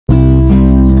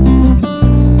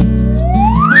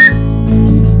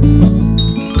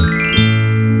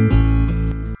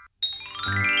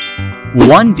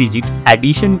one-digit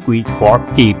addition quiz for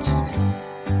kids.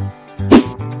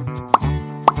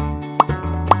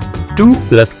 2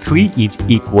 plus 3 is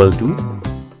equal to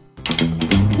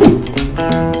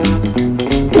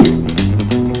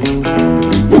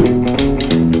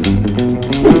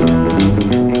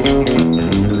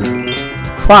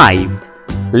 5.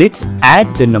 Let's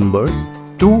add the numbers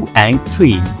 2 and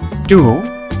 3. 2,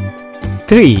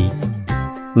 3.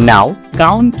 Now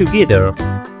count together.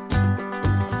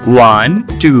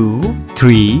 1, 2,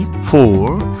 3,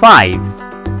 4, 5.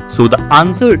 So the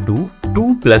answer to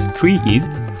 2 plus 3 is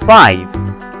 5.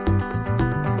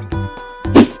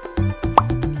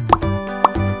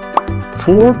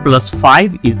 4 plus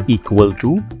 5 is equal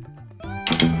to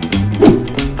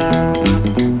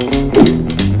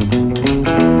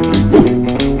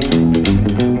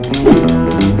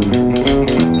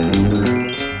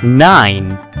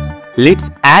 9.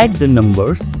 Let's add the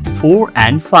numbers 4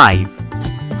 and 5.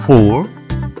 4,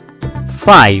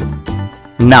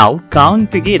 5. Now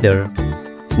count together.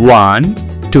 1,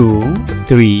 2,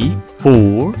 3,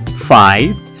 4,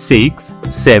 5, 6,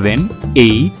 7,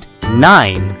 8,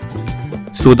 9.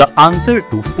 So the answer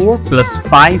to 4 plus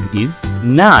 5 is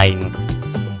 9.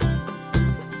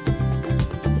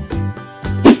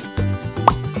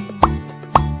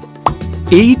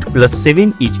 8 plus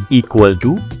 7 is equal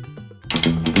to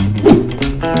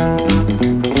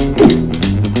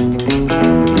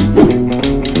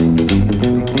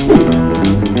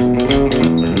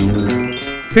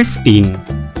 15.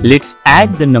 Let's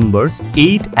add the numbers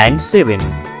 8 and 7.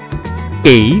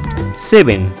 8,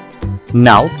 7.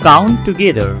 Now count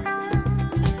together.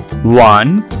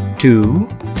 1, 2,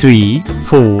 3,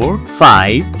 4,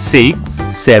 5, 6,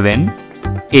 7,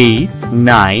 8,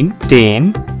 9,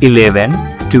 10,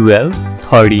 11, 12,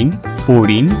 13,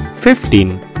 14,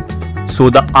 15. So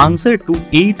the answer to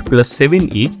 8 plus 7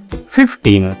 is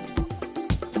 15.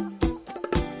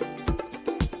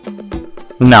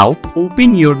 Now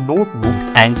open your notebook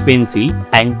and pencil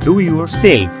and do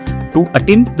yourself. To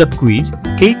attempt the quiz,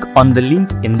 click on the link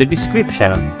in the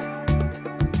description.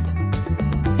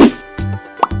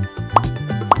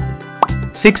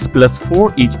 6 plus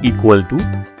 4 is equal to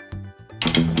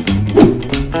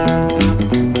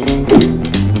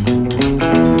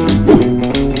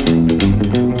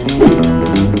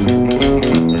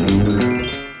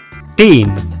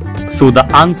 10. So the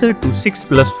answer to 6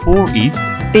 plus 4 is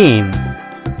 10.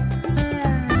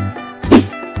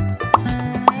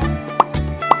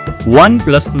 1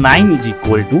 plus 9 is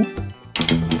equal to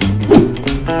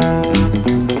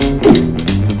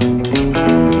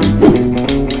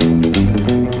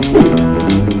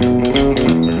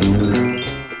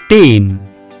 10.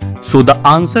 So the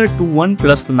answer to 1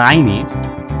 plus 9 is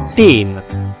 10.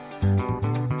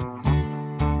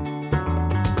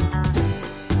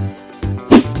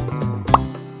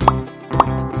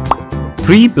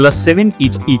 3 plus 7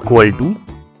 is equal to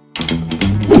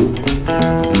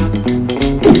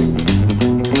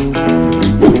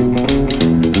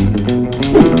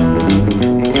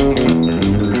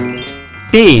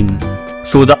 10.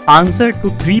 So the answer to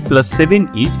 3 plus 7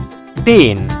 is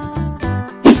 10.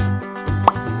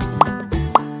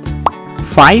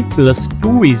 5 plus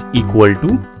 2 is equal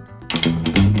to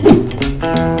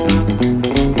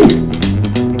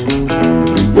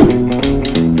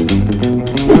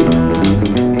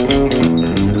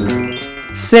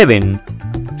 7.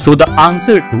 So the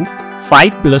answer to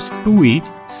 5 plus 2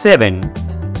 is 7.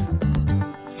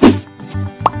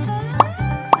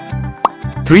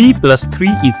 3 plus 3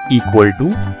 is equal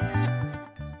to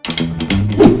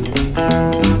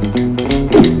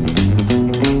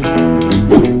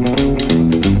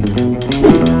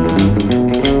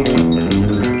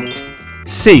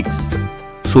 6.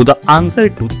 So the answer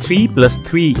to 3 plus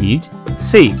 3 is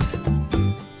 6.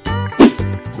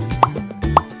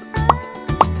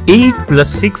 8 plus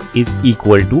 6 is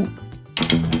equal to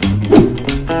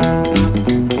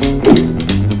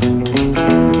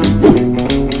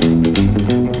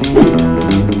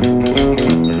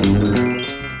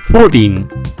 14.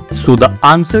 So the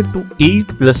answer to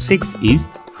 8 plus 6 is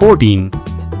 14.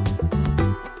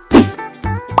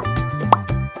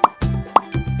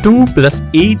 2 plus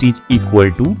 8 is equal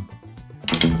to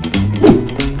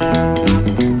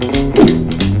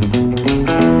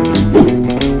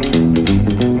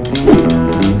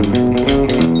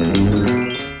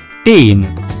 10.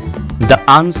 The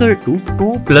answer to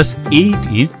 2 plus 8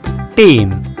 is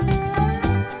 10.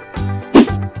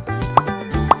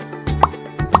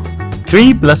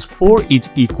 3 plus 4 is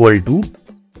equal to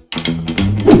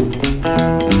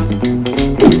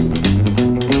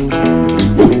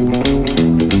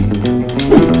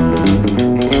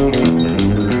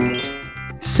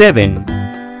 7.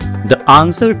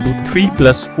 answer to 3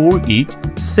 plus 4 is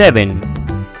 7.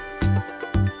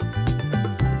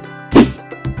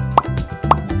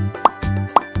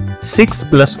 6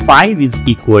 plus 5 is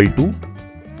equal to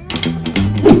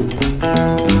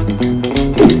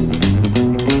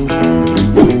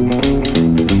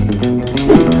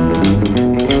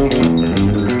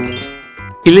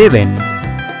 11.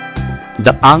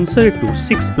 The answer to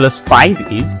 6 plus 5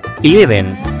 is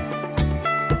 11.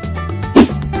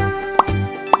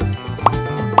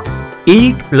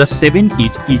 8 plus 7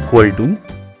 is equal to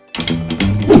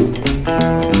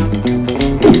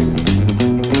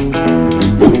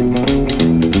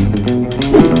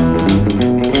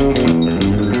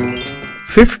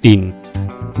 15.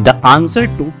 The answer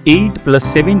to 8 plus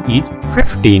 7 is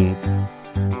 15.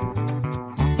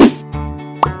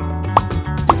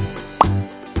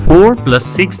 4 plus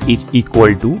 6 is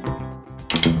equal to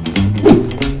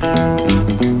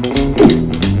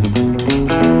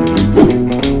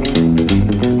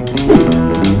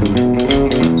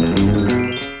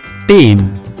 10.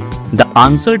 The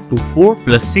answer to 4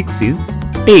 plus 6 is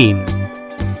 10.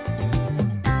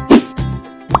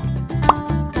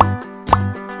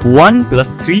 1 plus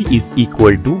 3 is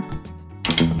equal to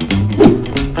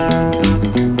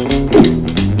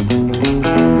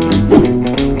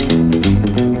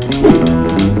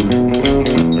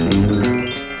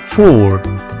 4.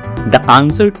 The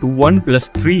answer to 1 plus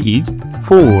 3 is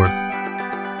 4.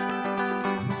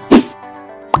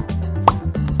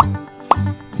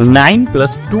 9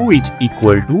 plus 2 is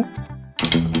equal to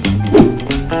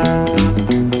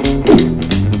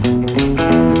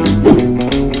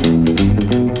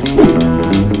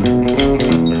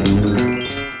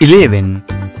 11.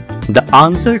 The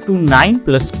answer to 9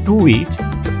 plus 2 is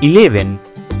 11.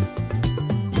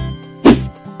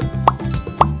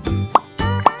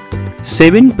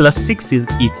 7 plus 6 is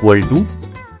equal to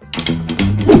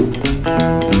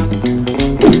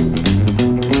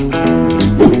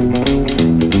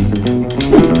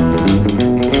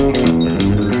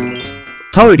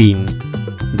 13.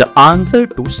 The answer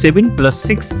to 7 plus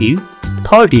 6 is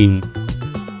 13.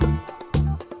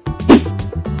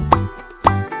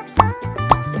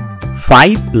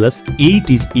 5 plus 8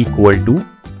 is equal to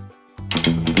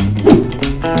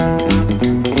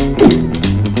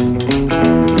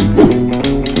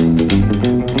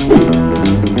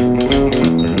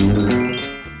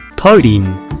 13.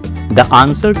 The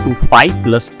answer to 5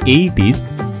 plus 8 is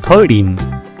 13.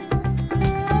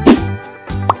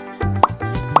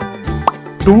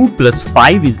 2 plus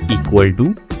 5 is equal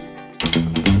to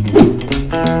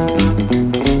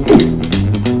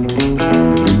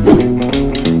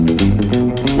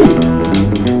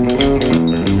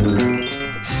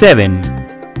 7.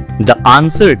 The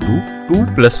answer to 2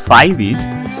 plus 5 is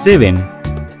 7.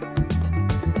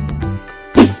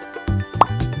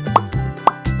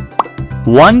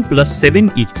 1 plus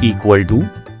 7 is equal to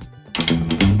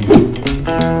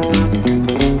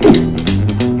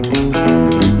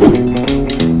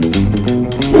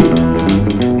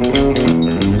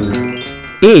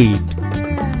 8.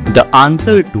 The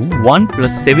answer to 1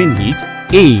 plus 7 is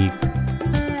 8.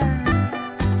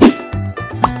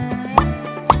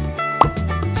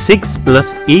 6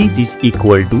 plus 8 is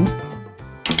equal to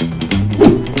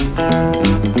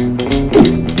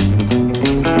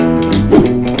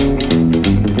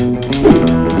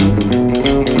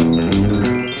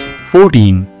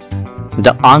 14.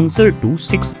 The answer to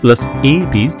 6 plus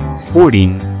 8 is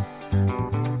 14.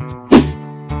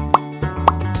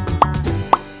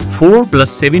 4 plus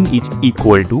 7 is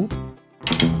equal to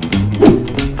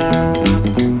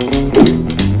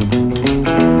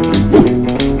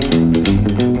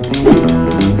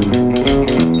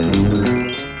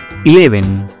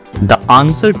 11. The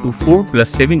answer to 4 plus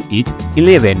 7 is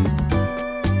 11.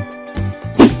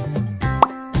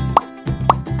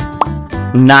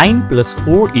 9 plus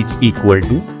 4 is equal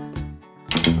to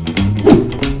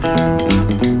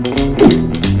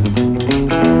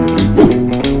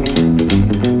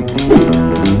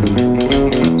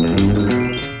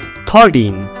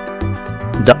 13.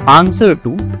 The answer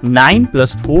to 9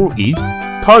 plus 4 is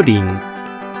 13.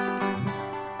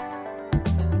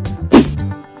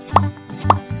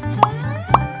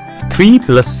 3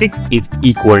 plus 6 is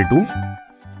equal to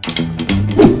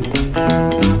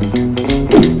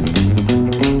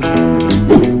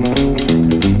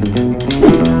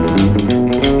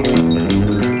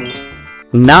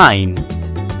 9.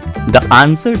 The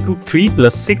answer to 3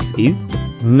 plus 6 is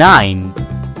 9.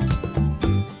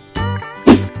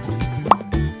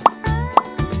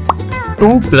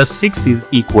 2 plus 6 is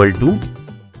equal to 2.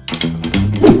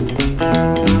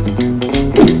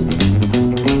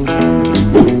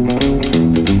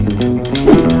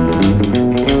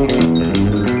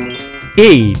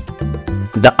 8.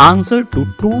 The answer to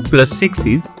 2 plus 6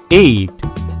 is 8.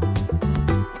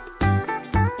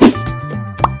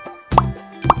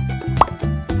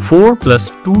 4 plus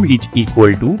 2 is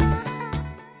equal to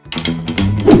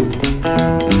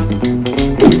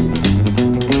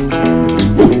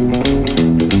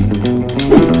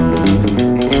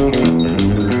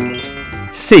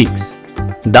 6.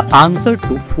 The answer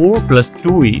to 4 plus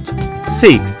 2 is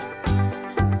 6.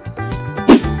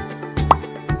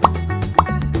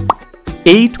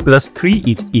 8 plus 3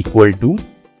 is equal to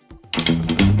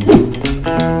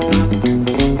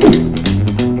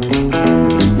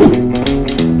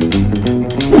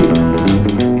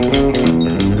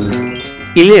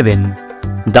 11.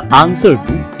 The answer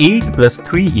to 8 plus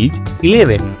 3 is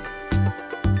 11.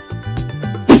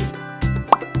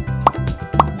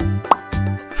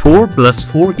 4 plus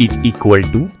 4 is equal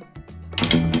to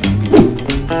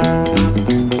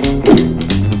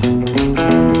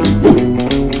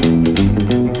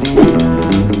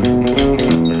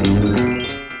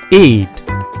 8.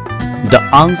 The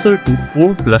answer to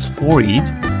 4 plus 4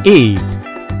 is 8.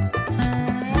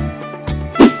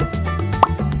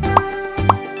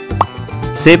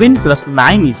 7 plus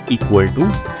 9 is equal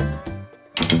to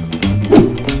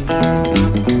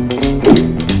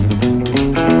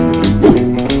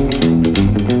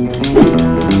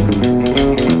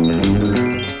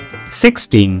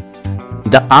 16.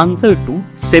 The answer to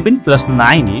 7 plus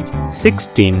 9 is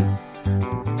 16.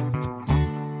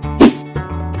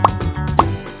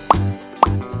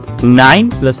 9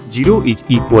 plus 0 is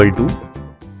equal to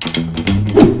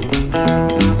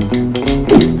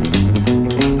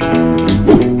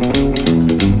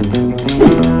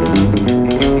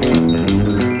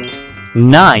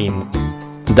 9.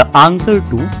 The answer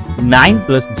to 9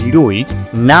 plus 0 is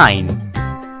 9.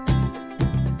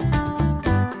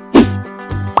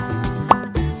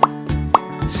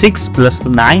 6 plus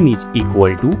 9 is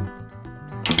equal to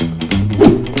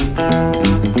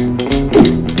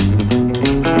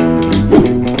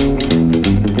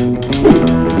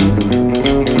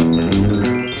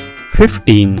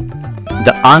 15.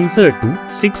 The answer to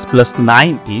 6 plus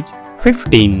 9 is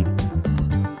 15.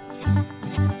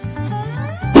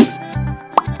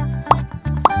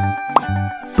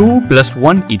 2 plus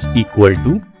 1 is equal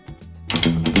to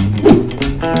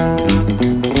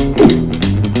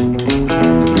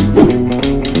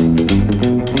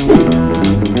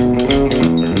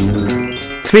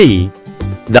 3.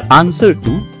 The answer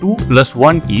to 2 plus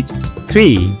 1 is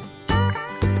 3.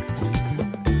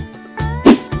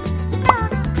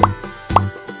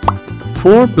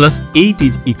 4 plus 8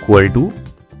 is equal to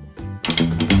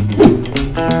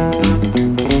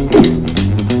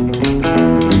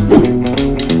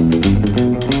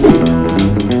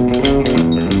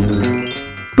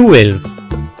 12.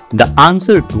 The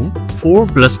answer to 4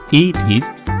 plus 8 is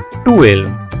 12.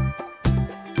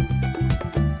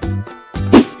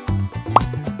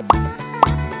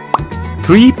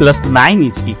 3 plus 9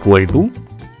 is equal to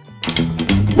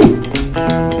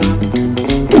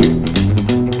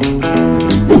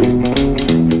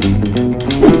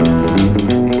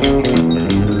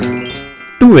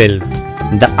 12.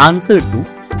 The answer to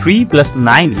 3 plus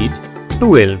 9 is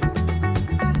 12.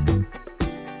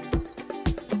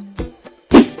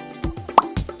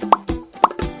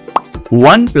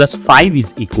 1 plus 5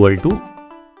 is equal to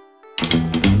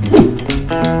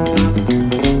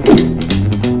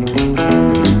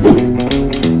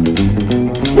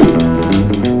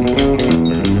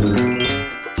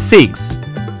 6.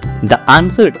 The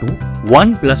answer to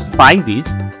 1 plus 5 is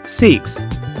 6.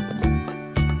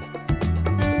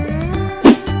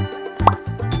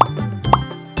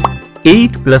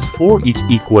 8 plus 4 is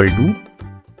equal to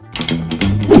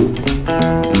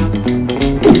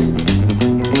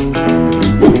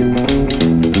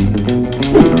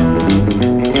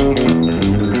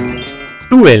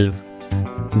 12.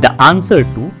 The answer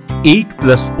to 8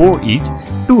 plus 4 is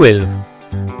 12.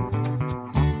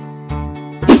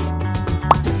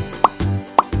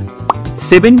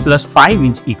 7 plus 5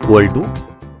 is equal to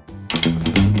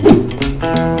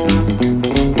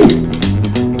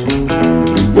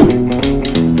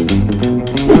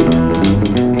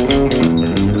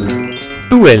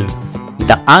 12.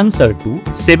 The answer to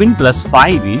 7 plus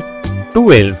 5 is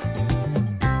 12.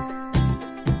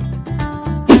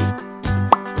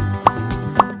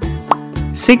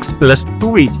 6 plus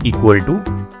 2 is equal to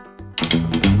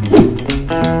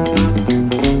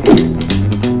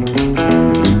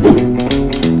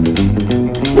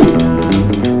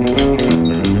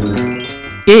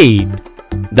 8.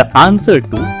 The answer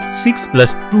to 6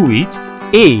 plus 2 is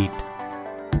 8.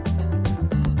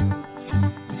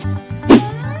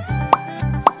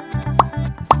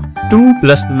 2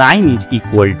 plus 9 is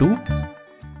equal to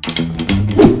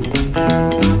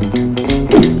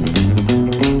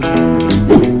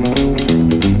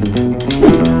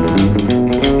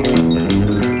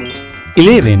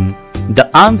 11. The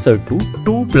answer to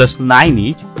 2 plus 9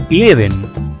 is 11.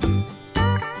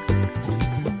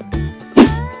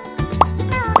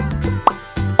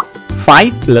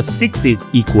 Five plus 6 is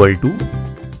equal to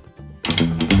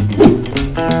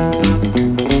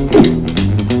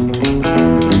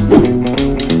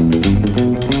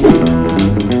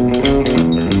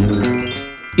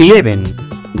 11.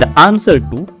 The answer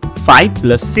to 5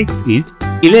 plus 6 is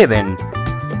 11.